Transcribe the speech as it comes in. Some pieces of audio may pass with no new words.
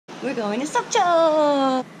We're going to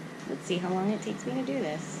Sokcho! Let's see how long it takes me to do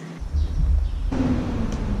this.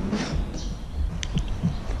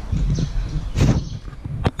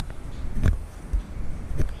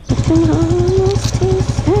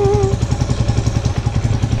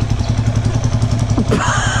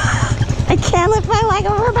 I can't lift my leg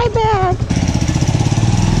over my bed.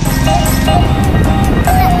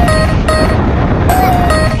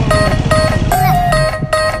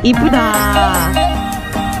 이쁘다.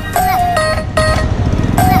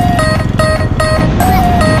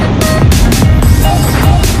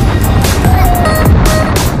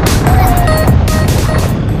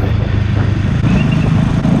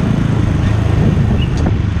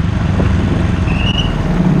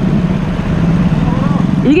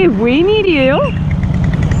 이게 웬일이에요?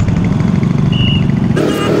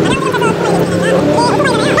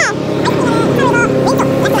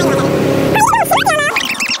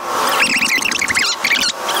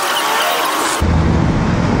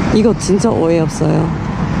 이거 진짜 어이없어요.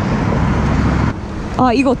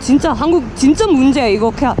 아 이거 진짜 한국 진짜 문제야.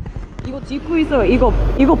 이거 그냥 이거 짚고 있어요.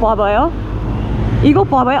 이거 봐봐요. 이거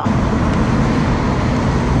봐봐요.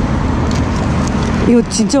 이거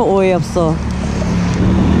진짜 어이없어.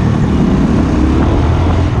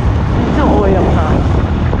 진짜 어이없다.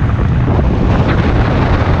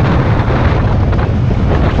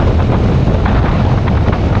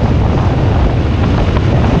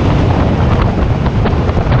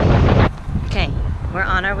 We're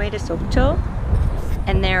on our way to Sokcho,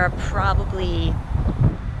 and there are probably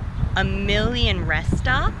a million rest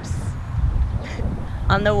stops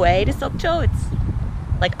on the way to Sokcho. It's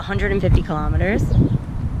like 150 kilometers.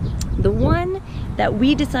 The one that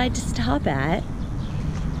we decide to stop at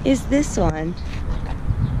is this one.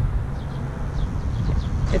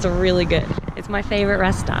 It's really good. It's my favorite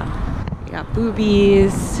rest stop. We got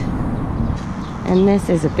boobies, and this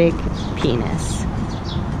is a big penis.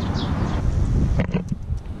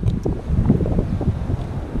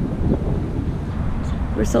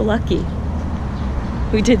 We're so lucky.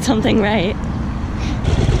 We did something right.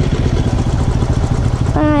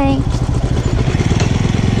 Bye.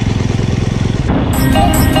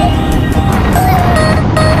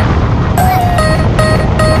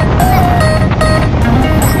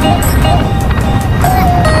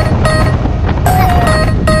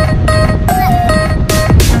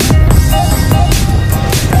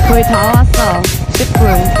 거의 다 왔어.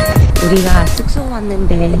 10분. 우리가 숙소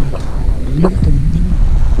왔는데 아무것도 없네.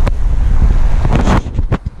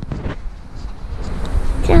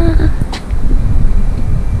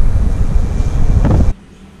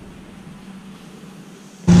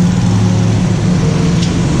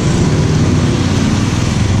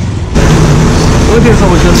 어디에서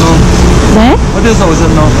오셨노? 네? 어디에서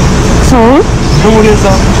오셨노? 서울? 서울에서?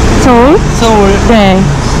 서울? 서울? 네.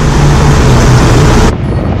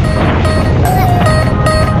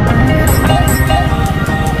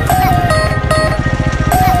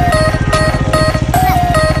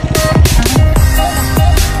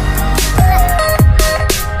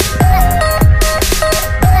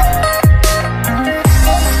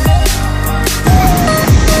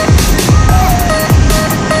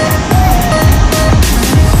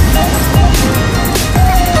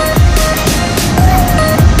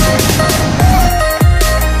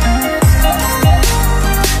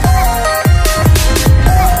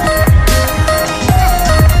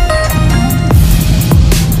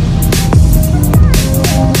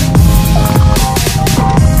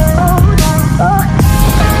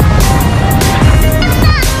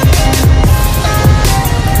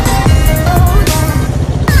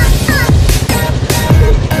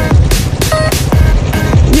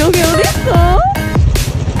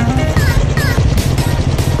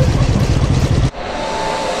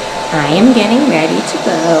 I am getting ready to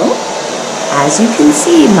go. As you can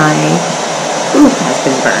see, my roof has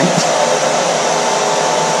been burnt.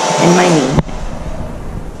 And my knee.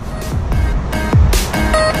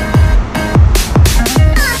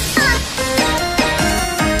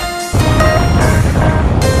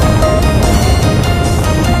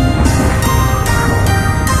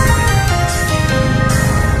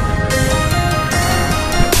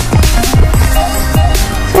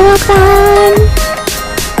 Welcome!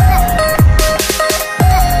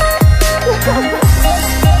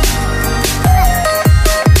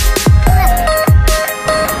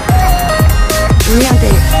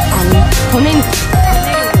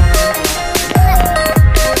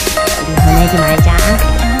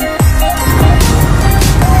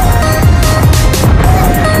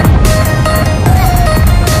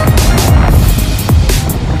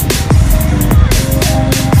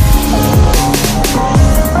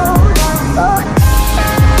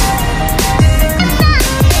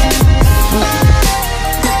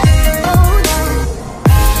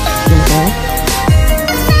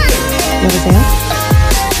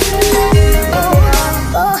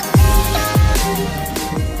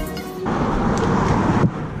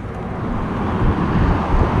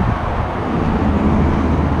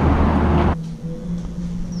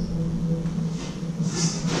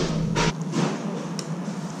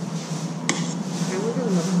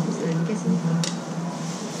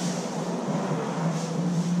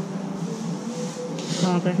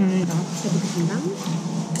 그렇습니다. 해보겠습니다.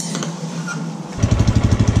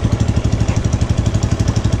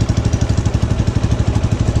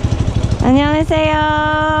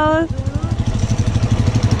 안녕하세요.